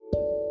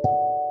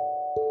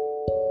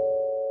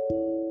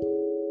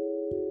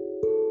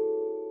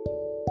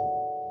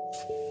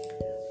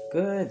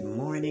Good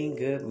morning,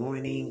 good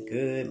morning,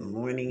 good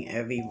morning,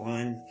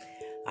 everyone.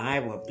 I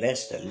will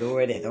bless the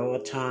Lord at all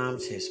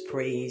times. His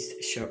praise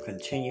shall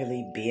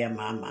continually be in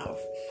my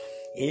mouth.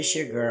 It's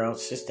your girl,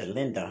 Sister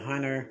Linda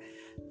Hunter,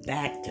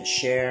 back to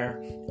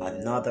share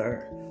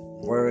another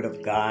word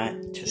of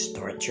God to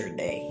start your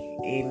day.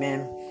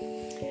 Amen.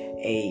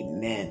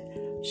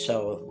 Amen.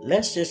 So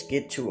let's just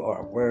get to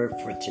our word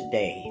for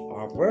today.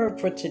 Our word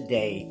for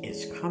today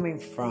is coming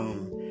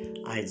from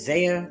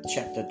Isaiah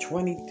chapter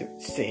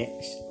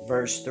 26,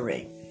 verse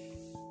 3.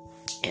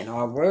 And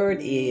our word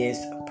is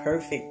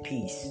perfect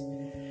peace.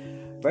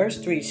 Verse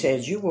 3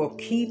 says, "You will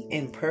keep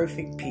in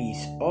perfect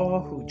peace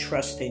all who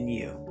trust in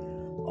you,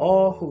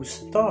 all whose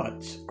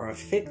thoughts are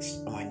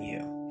fixed on you."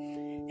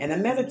 And a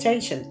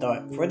meditation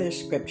thought for this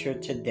scripture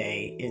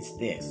today is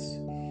this.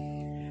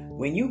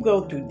 When you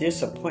go through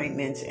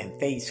disappointments and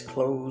face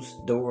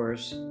closed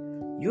doors,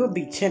 you'll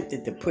be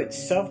tempted to put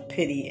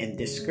self-pity and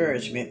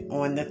discouragement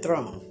on the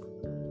throne.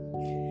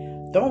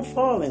 Don't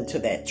fall into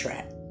that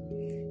trap.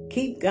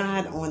 Keep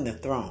God on the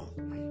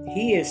throne.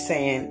 He is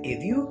saying,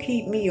 if you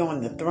keep me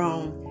on the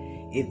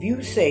throne, if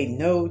you say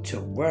no to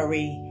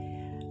worry,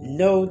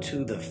 no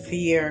to the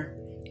fear,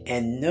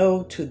 and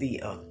no to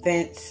the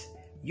offense,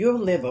 you'll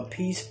live a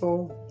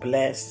peaceful,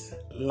 blessed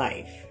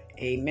life.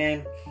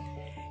 Amen.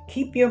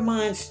 Keep your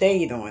mind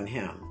stayed on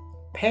Him.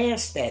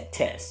 Pass that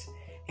test,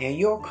 and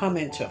you'll come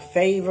into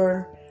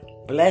favor,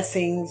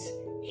 blessings,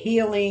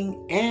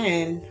 healing,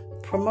 and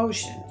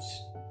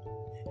promotions.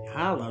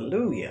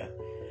 Hallelujah.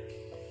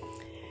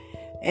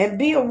 And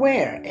be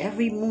aware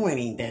every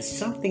morning that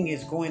something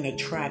is going to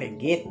try to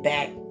get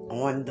back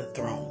on the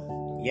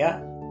throne.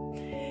 Yep.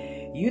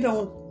 You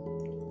don't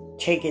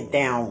take it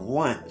down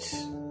once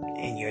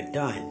and you're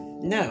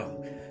done.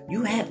 No,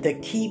 you have to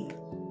keep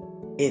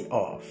it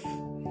off.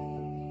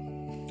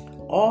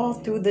 All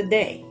through the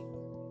day,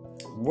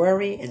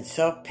 worry and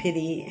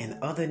self-pity and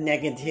other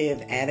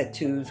negative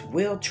attitudes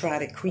will try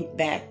to creep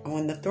back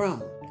on the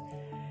throne.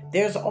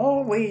 There's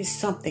always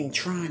something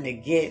trying to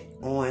get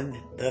on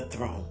the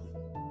throne.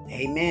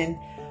 Amen.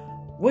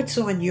 What's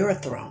on your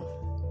throne?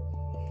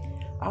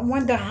 I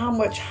wonder how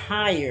much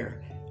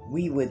higher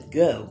we would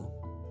go,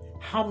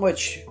 how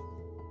much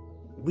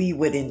we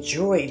would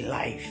enjoy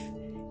life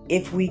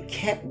if we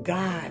kept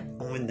God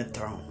on the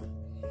throne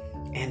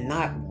and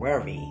not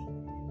worry.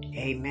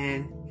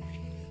 Amen.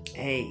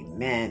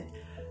 Amen.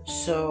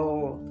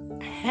 So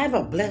have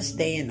a blessed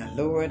day in the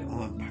Lord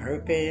on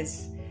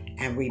purpose.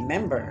 And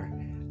remember,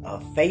 a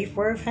faith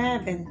worth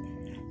having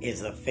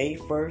is a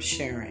faith worth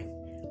sharing.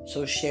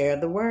 So share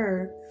the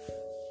word.